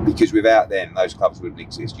 Because without them, those clubs wouldn't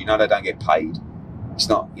exist. You know, they don't get paid. It's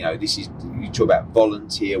not, you know, you talk about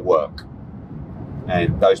volunteer work.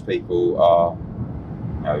 And those people are,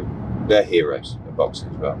 you know, they're heroes of boxing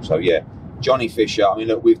as well. So yeah, Johnny Fisher, I mean,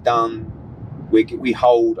 look, we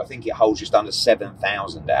hold, I think it holds just under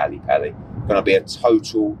 7,000 at Ali Pali. Going to be a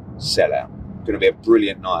total sellout. Going to be a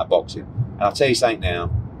brilliant night of boxing. And I'll tell you something now,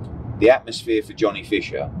 the atmosphere for Johnny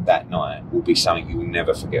Fisher that night will be something you will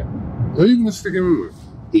never forget. Who are you going to stick him with?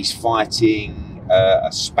 He's fighting a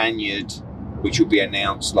Spaniard, which will be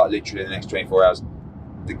announced like literally in the next 24 hours.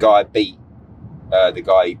 The guy beat the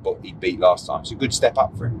guy he beat last time. It's a good step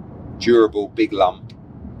up for him. Durable, big lump,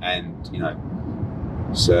 and you know,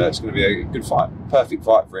 so it's going to be a good fight. Perfect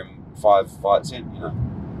fight for him. 5 fights in, you know.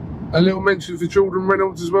 A little mention for Jordan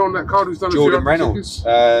Reynolds as well on that card. Who's done Jordan Reynolds.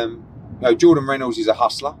 No, Jordan Reynolds is a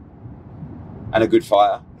hustler and a good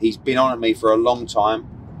fighter. He's been on at me for a long time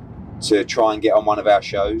to try and get on one of our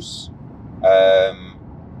shows.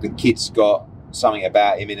 The kid's got something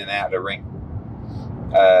about him in and out of the ring.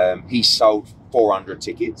 He's sold 400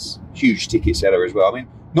 tickets, huge ticket seller as well. I mean,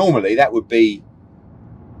 normally that would be,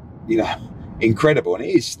 incredible, and it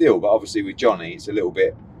is still, but obviously with Johnny, it's a little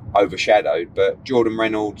bit overshadowed. But Jordan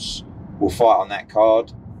Reynolds will fight on that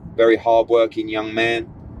card. Very hard-working young man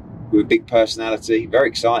with a big personality. Very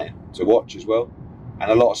exciting to watch as well,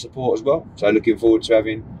 and a lot of support as well. So looking forward to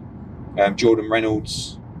having Jordan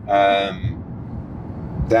Reynolds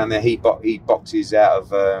down there. He boxes out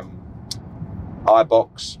of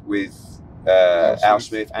iBox with Al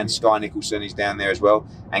Smith, and Sky Nicholson is down there as well,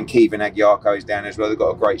 and Kevin Agyarko is down there as well. They've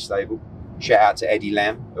got a great stable. Shout out to Eddie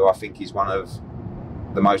Lamb, who I think is one of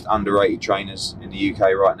the most underrated trainers in the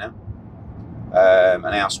UK right now,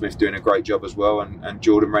 and Al Smith doing a great job as well, and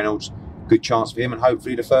Jordan Reynolds, good chance for him, and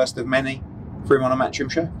hopefully the first of many for him on a Matchroom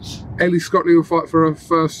show. Ellie Scottley will fight for her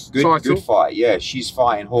first title. Good fight, yeah. She's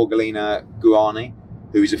fighting Jorgelina Guarani,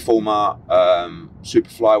 who is a former super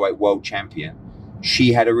flyweight world champion.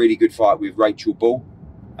 She had a really good fight with Rachel Ball,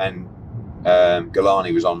 and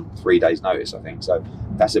Galani was on 3 days' notice, I think. So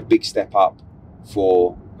that's a big step up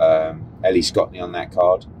for Ellie Scottley on that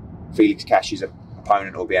card. Felix Cash's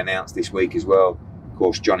opponent will be announced this week as well. Of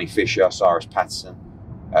course, Johnny Fisher, Cyrus Patterson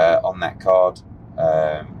on that card.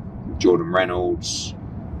 Jordan Reynolds,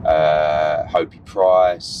 Hopi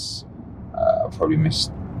Price. I probably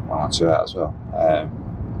missed one or two out as well.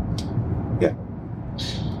 Yeah.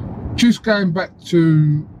 Just going back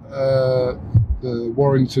to the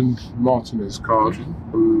Warrington Martinez card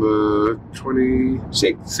on the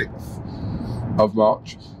 26th of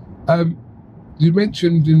March. You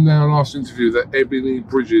mentioned in our last interview that Ebony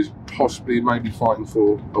Bridges possibly may be fighting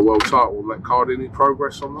for a world title. That card, any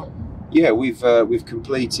progress on that? Yeah, we've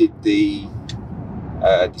completed the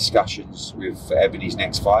discussions with Ebony's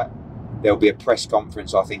next fight. There'll be a press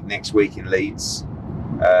conference, I think, next week in Leeds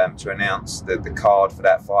to announce the card for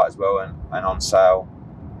that fight as well, and on sale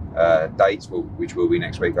dates, which will be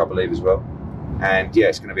next week, I believe, as well. And yeah,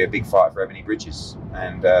 it's going to be a big fight for Ebony Bridges,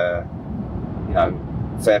 and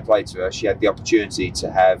fair play to her. She had the opportunity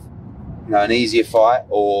to have an easier fight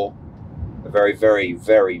or a very, very,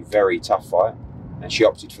 very, very tough fight, and she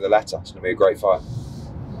opted for the latter. It's going to be a great fight.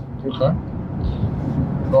 Okay.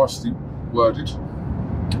 Nicely worded.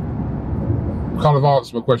 Kind of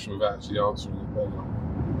answered my question without actually answering it.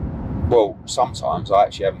 Well, sometimes I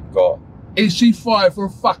actually haven't got. Is she fighting for a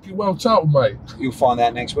fucking world title, mate? You'll find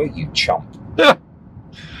out next week, you chump.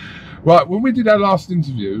 Right, when we did our last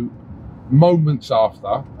interview, moments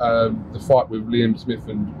after the fight with Liam Smith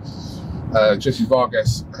and Jesse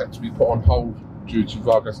Vargas had to be put on hold due to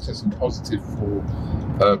Vargas testing positive for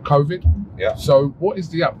COVID. Yeah. So what is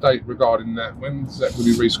the update regarding that? When's that going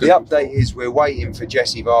to be rescheduled? The update is we're waiting for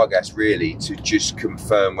Jesse Vargas really to just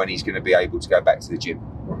confirm when he's going to be able to go back to the gym.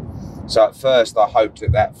 So at first I hoped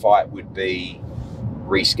that fight would be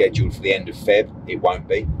rescheduled for the end of Feb. It won't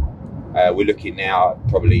be. We're looking now at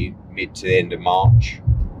probably mid to the end of March,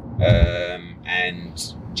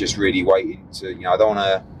 and just really waiting to, I don't want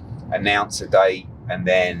to announce a date and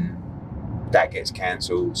then that gets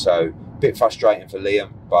cancelled. So a bit frustrating for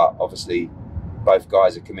Liam, but obviously both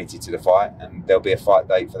guys are committed to the fight, and there'll be a fight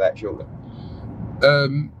date for that shortly.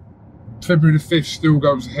 February the 5th still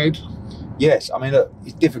goes ahead. Yes, I mean, look,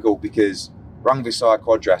 it's difficult because Rungvisai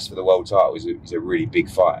Quadras for the world title is a really big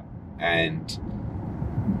fight, and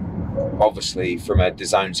obviously from a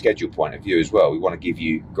DAZN schedule point of view as well, we want to give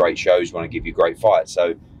you great shows, we want to give you great fights.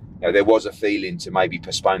 So there was a feeling to maybe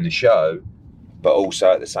postpone the show, but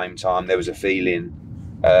also at the same time there was a feeling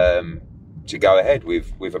to go ahead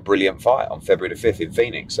with a brilliant fight on February the 5th in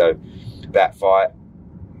Phoenix. So that fight,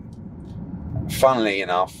 funnily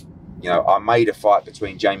enough, I made a fight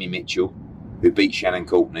between Jamie Mitchell, who beat Shannon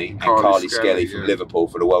Courtney, and Carly Skelly from Liverpool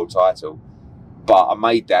for the world title. But I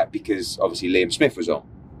made that because obviously Liam Smith was on.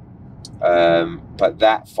 But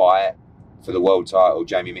that fight for the world title,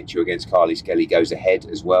 Jamie Mitchell against Carly Skelly, goes ahead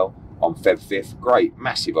as well on Feb 5th. Great,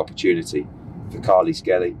 massive opportunity for Carly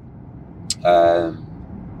Skelly.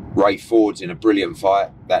 Ray Ford's in a brilliant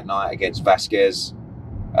fight that night against Vasquez.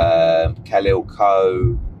 Khalil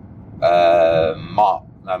Coe,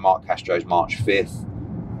 Mark Castro's March 5th.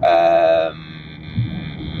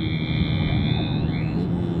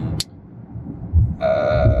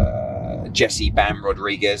 Jesse Bam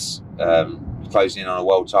Rodriguez closing in on a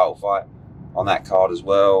world title fight on that card as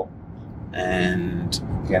well. And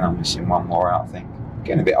again, I'm missing one more out, I think.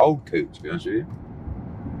 Getting a bit old, Coop, to be honest with you.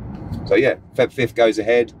 So yeah, Feb 5th goes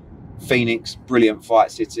ahead. Phoenix, brilliant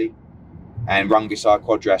fight city. And Rungvisai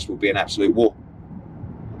Quadras will be an absolute war.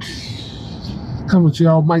 Come to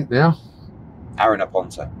your old mate now. Aaron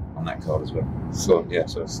Aponte on that card as well. So yeah,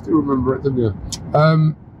 so still remember it, didn't you?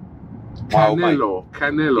 Canelo.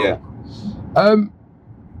 Yeah.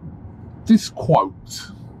 This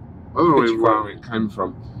quote, I don't know where it came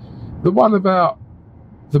from. The one about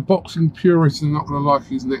the boxing purists are not going to like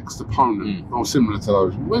his next opponent, or similar to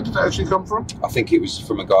those. Where did that actually come from? I think it was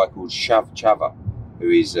from a guy called Chava, who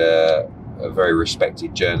is a very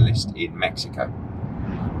respected journalist in Mexico.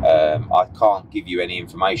 I can't give you any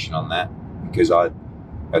information on that because the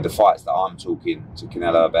fights that I'm talking to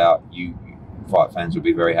Canelo about, you fight fans will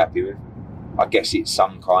be very happy with. I guess it's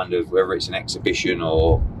some kind of, whether it's an exhibition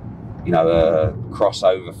or, you know, a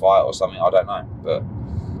crossover fight or something, I don't know. But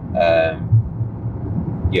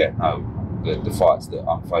the fights that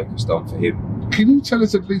I'm focused on for him. Can you tell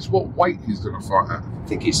us at least what weight he's going to fight at? I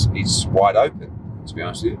think it's wide open, to be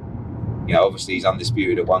honest with you. You know, obviously he's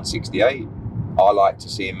undisputed at 168. I like to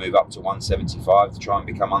see him move up to 175 to try and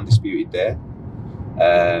become undisputed there.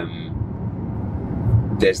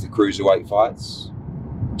 There's the cruiserweight fights.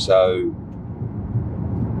 So,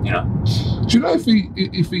 you know. Do you know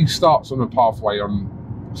if he starts on a pathway on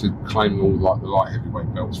to claiming all like the light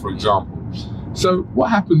heavyweight belts, for example? So what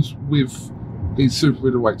happens with his super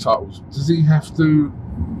middleweight titles? Does he have to,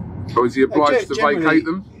 or is he obliged to vacate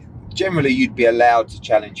them? Generally, you'd be allowed to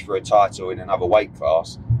challenge for a title in another weight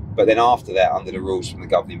class, but then after that, under the rules from the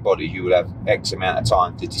governing body, you would have X amount of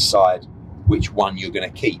time to decide which one you're going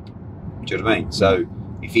to keep. Do you know what I mean? So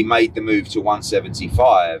if he made the move to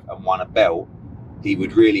 175 and won a belt, he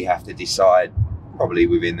would really have to decide probably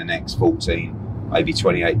within the next 14, maybe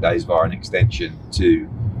 28 days via an extension to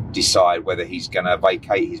decide whether he's going to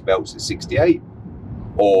vacate his belts at 68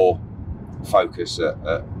 or focus and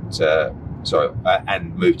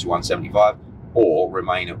move to 175 or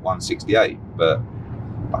remain at 168. But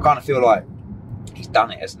I kind of feel like he's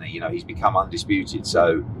done it, hasn't he? You know, he's become undisputed.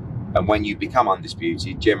 So, and when you become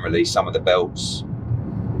undisputed, generally some of the belts,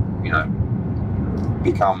 you know,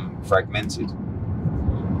 become fragmented.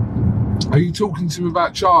 Are you talking to him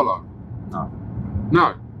about Charlo?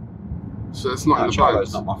 No. So that's not in the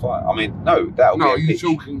Charlo's not my fight. I mean, no, that'll be a pitch. No,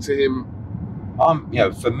 are you talking to him? You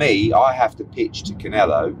know, for me, I have to pitch to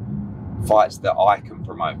Canelo fights that I can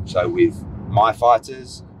promote. So with my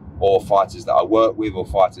fighters, or fighters that I work with, or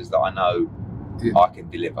fighters that I know I can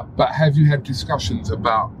deliver. But have you had discussions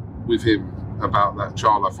with him about that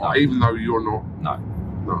Charlo fight, even though you're not? No.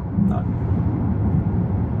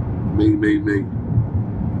 Me.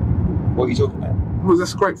 What are you talking about? Well,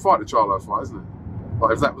 that's a great fight, the Charlo fight, isn't it?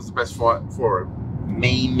 Like, if that was the best fight for him.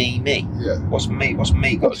 Me. Yeah. What's me? I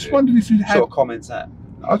just wondered if you'd had... What sort of comments that?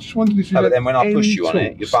 I just wondered if you had... But then when I pushed you on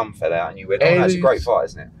it, your bum fell out and you went, that's a great fight,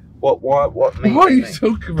 isn't it? What me? What are you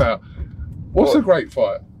talking about? What's a great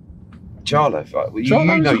fight? Charlo fight. Well,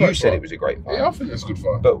 you said it was a great fight. Yeah, I think that's a good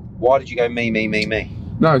fight. But why did you go me?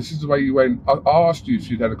 No, this is the way you went. I asked you if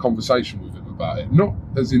you'd had a conversation with him about it. Not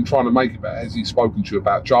as in trying to make it, but has he spoken to you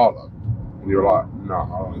about Charlo? And you're like, no,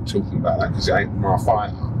 I ain't talking about that because it ain't my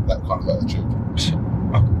fighter. That kind of attitude.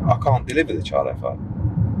 I can't deliver the Charlo fight.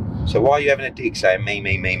 So why are you having a dig saying me?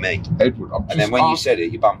 Edward, and then when you said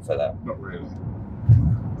it, your bum fell out. Not really.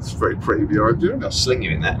 It's very pretty behind you. I'll sling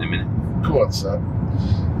you in that in a minute. Go on, sir.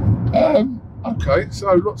 Okay,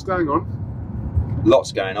 so lots going on.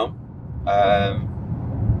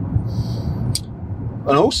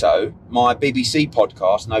 And also, my BBC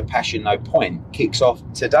podcast, No Passion, No Point, kicks off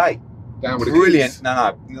today. Down with brilliant.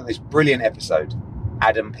 No, this brilliant episode.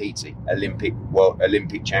 Adam Peaty, Olympic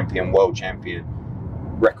champion, world champion,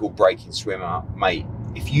 record-breaking swimmer, mate.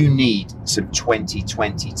 If you need some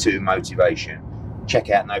 2022 motivation, check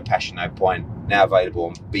out No Passion, No Point. Now available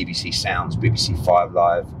on BBC Sounds, BBC 5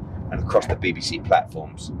 Live, and across the BBC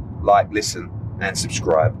platforms. Like, listen, and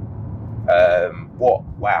subscribe.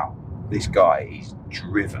 Wow, this guy is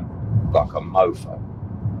driven like a mofo.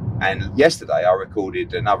 And yesterday I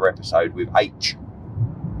recorded another episode with H,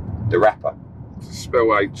 the rapper.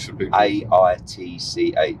 Spell H a bit.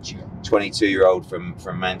 AITCH. 22-year-old from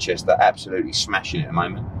Manchester, absolutely smashing it at the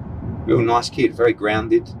moment. Real nice kid, very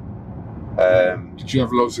grounded. Did you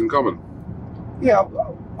have lots in common? Yeah,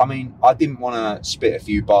 I mean, I didn't want to spit a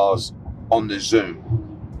few bars on the Zoom,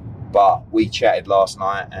 but we chatted last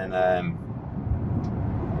night and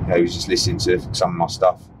he was just listening to some of my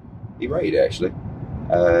stuff. He rated it, actually.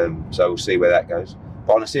 So we'll see where that goes.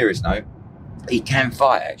 But on a serious note, he can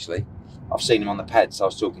fight, actually. I've seen him on the pad, so I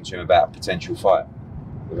was talking to him about a potential fight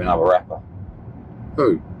with another rapper.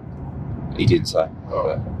 Who? He didn't say.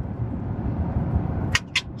 Oh.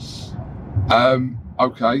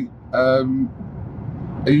 Okay. Are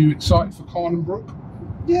you excited for Hearn and Brook?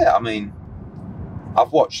 Yeah, I mean,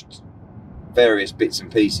 I've watched various bits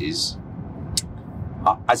and pieces.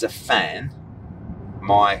 As a fan,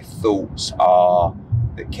 my thoughts are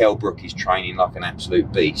that Kell Brook is training like an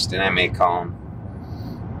absolute beast, and Amir Khan,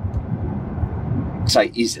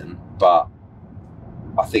 say isn't, but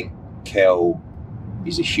I think Kell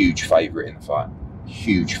is a huge favourite in the fight.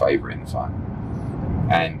 Huge favourite in the fight.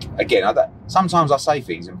 And again, sometimes I say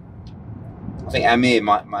things and I think Amir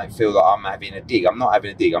might feel that I'm having a dig. I'm not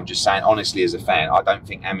having a dig. I'm just saying, honestly, as a fan, I don't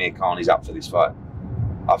think Amir Khan is up for this fight.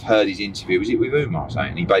 I've heard his interview. Was it with Umar?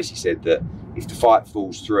 And he basically said that if the fight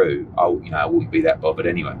falls through, I wouldn't be that bothered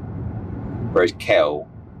anyway. Whereas Kell,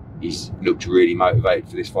 he's looked really motivated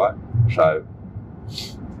for this fight. So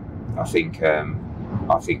I think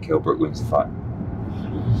Kell Brook wins the fight.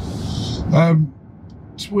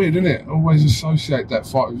 It's weird, isn't it? Always associate that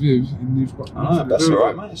fight with you, and you've got. I know, that's all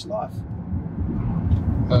right, mate. It's life.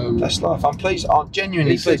 That's life. I'm pleased. I'm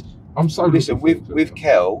genuinely pleased. I'm so. Listen, with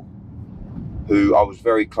Kell, who I was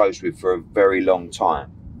very close with for a very long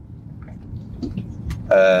time.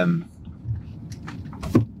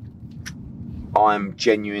 I'm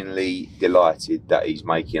genuinely delighted that he's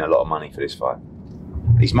making a lot of money for this fight.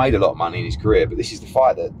 He's made a lot of money in his career, but this is the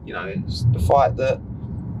fight that, it's the fight that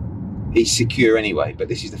he's secure anyway, but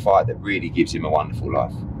this is the fight that really gives him a wonderful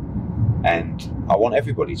life. And I want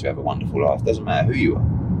everybody to have a wonderful life. Doesn't matter who you are.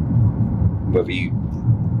 Whether you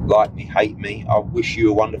like me, hate me, I wish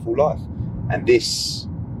you a wonderful life. And this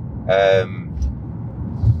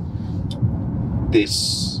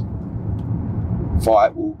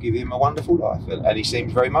fight will give him a wonderful life, and he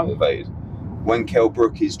seems very motivated. When Kell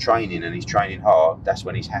Brook is training and he's training hard, that's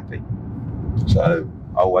when he's happy. So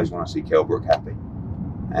I always want to see Kell Brook happy,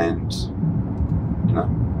 and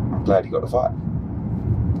I'm glad he got the fight.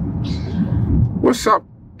 What's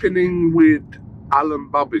happening with Alan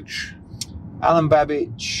Babbage? Alan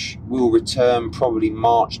Babbage will return probably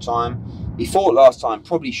March time. He fought last time,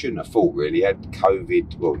 probably shouldn't have fought really. He had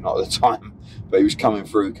COVID, well, not at the time, but he was coming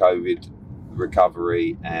through COVID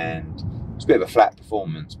recovery, and it was a bit of a flat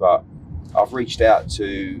performance. But I've reached out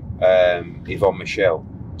to Yvonne Michel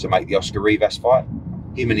to make the Oscar Rivas fight.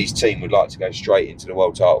 Him and his team would like to go straight into the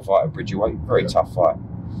world title fight at Bridgerweight. Very tough fight.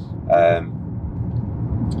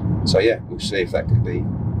 So yeah, we'll see if that can be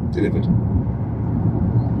delivered.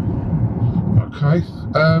 Okay.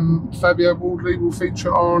 Fabio Wardley will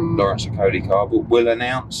feature on Lawrence Okoli card. We'll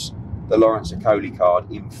announce the Lawrence Okoli card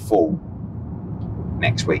in full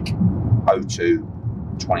next week.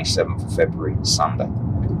 27th of February, Sunday.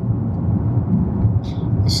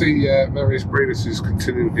 I see Marius Breedis is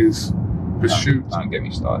continuing his pursuit. Don't get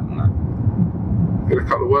me started on that. He had a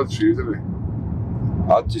couple of words for you, didn't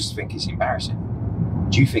he? I just think it's embarrassing.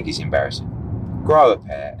 Do you think it's embarrassing? Grow a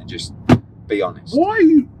pair and just be honest. Why are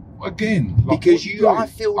you, again? Because I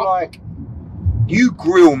feel like you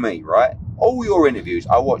grill me, right? All your interviews,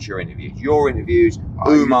 I watch your interviews. Your interviews,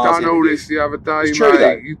 Umar's you've done all interviews. this the other day, It's true, mate.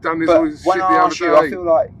 though. You've done this But all this shit when the I other ask day. you, I feel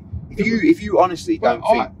like if you honestly don't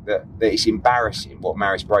Well, think that it's embarrassing what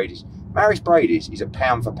Marius Breedis. Marius Breedis is a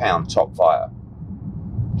pound for pound top fighter.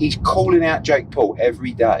 He's calling out Jake Paul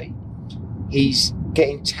every day. He's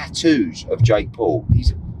getting tattoos of Jake Paul.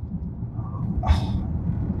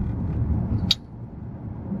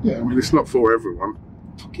 Yeah, I mean, it's not for everyone.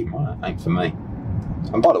 Fucking right, ain't for me.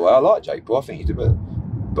 And by the way, I like Jake Paul. I think he's a bit,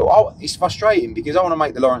 but it's frustrating because I want to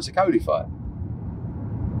make the Lawrence Okoli fight,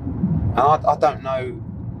 and I don't know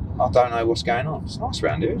what's going on. It's nice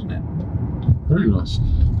around here, isn't it? Very nice.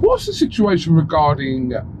 What's the situation regarding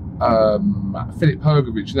Filip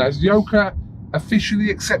Hrgović? Now, is Joker officially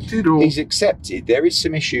accepted, or He's accepted. There is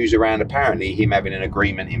some issues around apparently him having an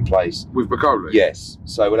agreement in place. with Bakole? Yes,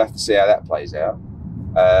 so we'll have to see how that plays out.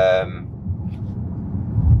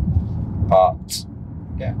 But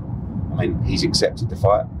yeah, I mean, he's accepted the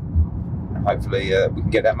fight, and hopefully we can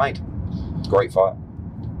get that made. Great fight.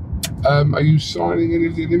 Are you signing any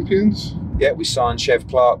of the Olympians? Yeah, we signed Chev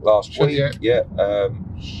Clark last week. Yeah.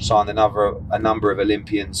 Signed a number of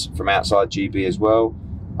Olympians from outside GB as well.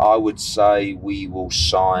 I would say we will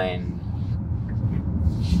sign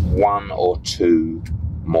one or two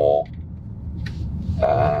more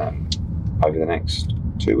over the next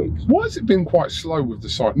 2 weeks. Why has it been quite slow with the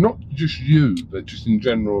site? Not just you, but just in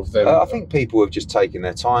general of them. I think people have just taken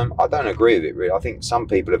their time. I don't agree with it really. I think some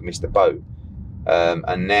people have missed the boat,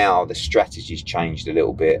 and now the strategy's changed a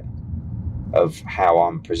little bit of how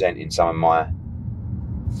I'm presenting some of my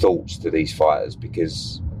thoughts to these fighters,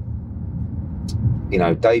 because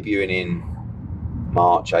debuting in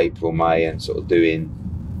March, April, May and sort of doing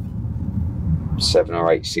 7 or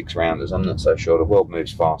 8 6-rounders, I'm not so sure. The world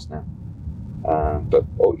moves fast now, but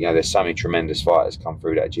there's so many tremendous fighters come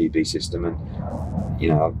through that GB system, and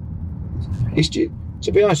it's just,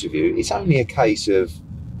 to be honest with you, it's only a case of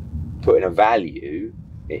putting a value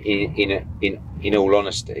in all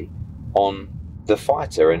honesty, on the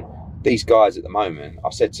fighter. And these guys at the moment,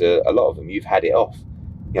 I've said to a lot of them, you've had it off.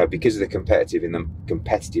 Because of the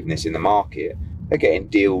competitiveness in the market, they're getting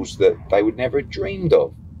deals that they would never have dreamed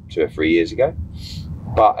of 2 or 3 years ago.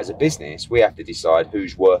 But as a business, we have to decide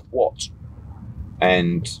who's worth what.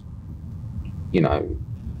 And,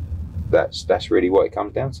 that's really what it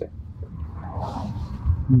comes down to.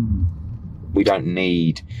 We don't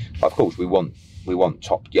need, of course, we want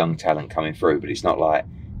top young talent coming through, but it's not like,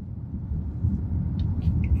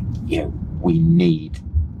 we need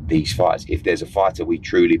these fighters. If there's a fighter we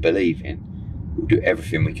truly believe in, we'll do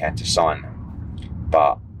everything we can to sign them.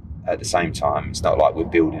 But at the same time, it's not like we're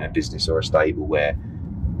building a business or a stable where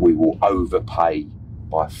we will overpay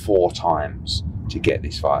by 4 times to get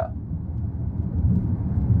this fighter.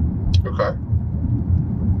 Okay.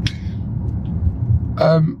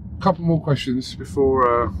 Couple more questions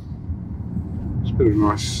before. It's been a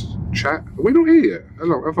nice chat. Are we not here yet?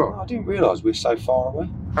 How far? I didn't realise we're so far away.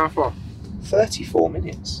 How far? 34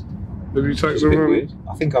 minutes. Have you taken It's the a bit wrong? weird.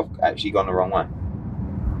 I think I've actually gone the wrong way.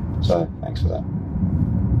 So thanks for that.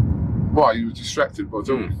 Why, you were distracted by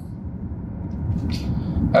talking?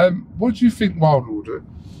 What do you think Wilder will do?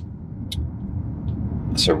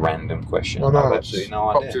 It's a random question. I know, I've it's absolutely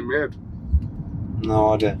no popped idea. in my head.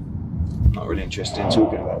 No idea. Not really interested in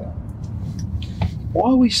talking about that.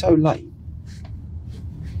 Why are we so late?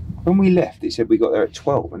 When we left, it said we got there at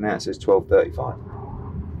 12, and now it says 12:35.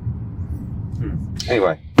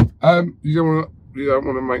 Anyway. You don't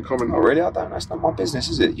want to make comment? Not really, I don't. That's not my business,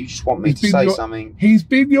 is it? You just want me to say something. He's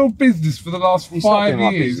been your business for the last It's not 5 been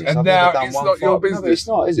my years, business. and I've now never done it's one not your fight. business. No, it's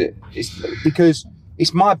not, is it? It's because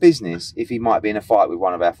it's my business if he might be in a fight with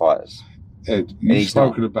one of our fighters. Ed, you've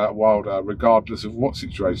spoken about Wilder regardless of what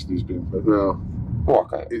situation he's been, but no. Well,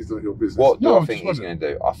 okay. It's not your business. What do No, I think he's going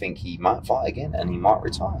to do? I think he might fight again and he might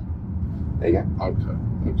retire. There you go.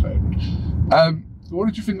 Okay. What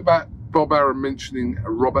did you think about Bob Arum mentioning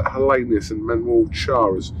Robert Helenius and Manuel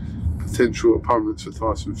Charr as potential opponents for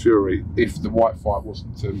Tyson Fury if the White fight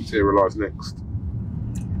wasn't to materialise next?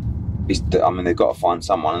 They've got to find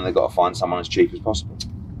someone, and they've got to find someone as cheap as possible.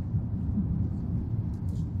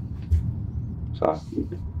 So.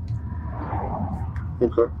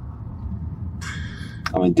 Okay.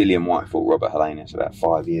 Dillian White fought Robert Helenius about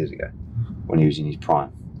 5 years ago when he was in his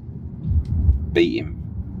prime. Beat him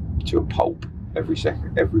to a pulp every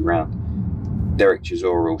round. Derek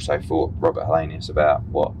Chisora also fought Robert Helenius about,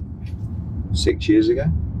 6 years ago?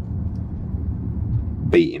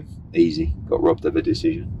 Beat him. Easy. Got robbed of a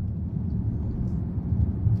decision.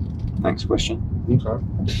 Next question. Okay.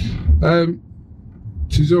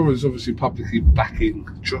 Chisora's obviously publicly backing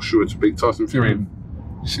Joshua to beat Tyson Fury.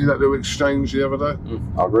 You see that little exchange the other day?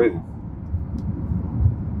 I agree with him.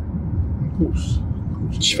 Of course.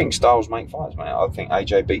 I just think styles make fights, mate. I think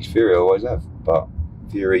AJ beats Fury, always have. But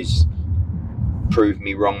Fury's proved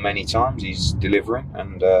me wrong many times. He's delivering.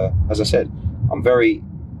 And as I said, I'm very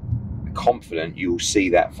confident you'll see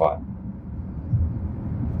that fight.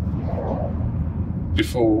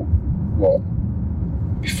 Before what?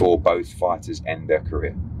 Before both fighters end their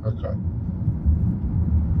career. Okay.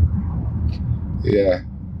 Yeah.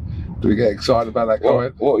 Do we get excited about that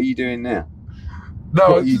comment? What are you doing now? No,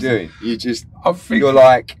 what are you doing? I'm thinking, you're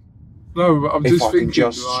like, no, I'm if just I thinking,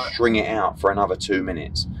 can just like, string it out for another 2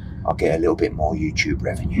 minutes, I'll get a little bit more YouTube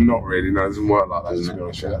revenue. Not really, no, it doesn't work like that, to be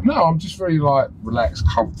honest with you. No, I'm just very, relaxed,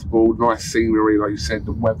 comfortable, nice scenery, like you said,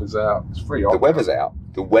 the weather's out. It's pretty hot. The weather's out.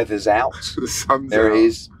 The weather's out. The sun's there out. It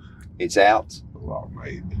is. It's out. Oh,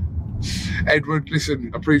 mate. Edward,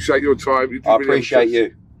 listen, appreciate your time. I appreciate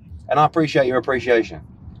you. And I appreciate your appreciation.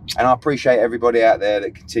 And I appreciate everybody out there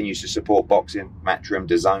that continues to support boxing, Matchroom,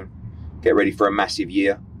 DAZN. Get ready for a massive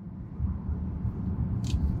year.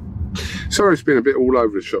 Sorry, it's been a bit all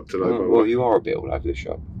over the shop today. Well, you are a bit all over the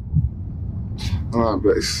shop.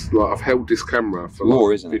 But it's like I've held this camera for War,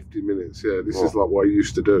 like isn't it? 50 minutes. Yeah, this War. is like what I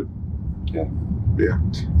used to do. Yeah. Yeah.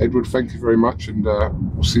 Edward, thank you very much, and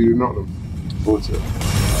we'll see you in Nottingham. Forward to it.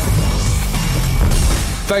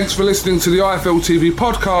 Thanks for listening to the IFL TV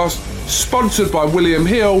podcast, sponsored by William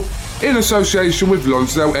Hill in association with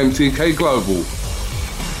Lonsdale MTK Global.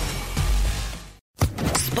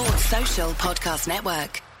 Sports Social Podcast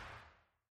Network.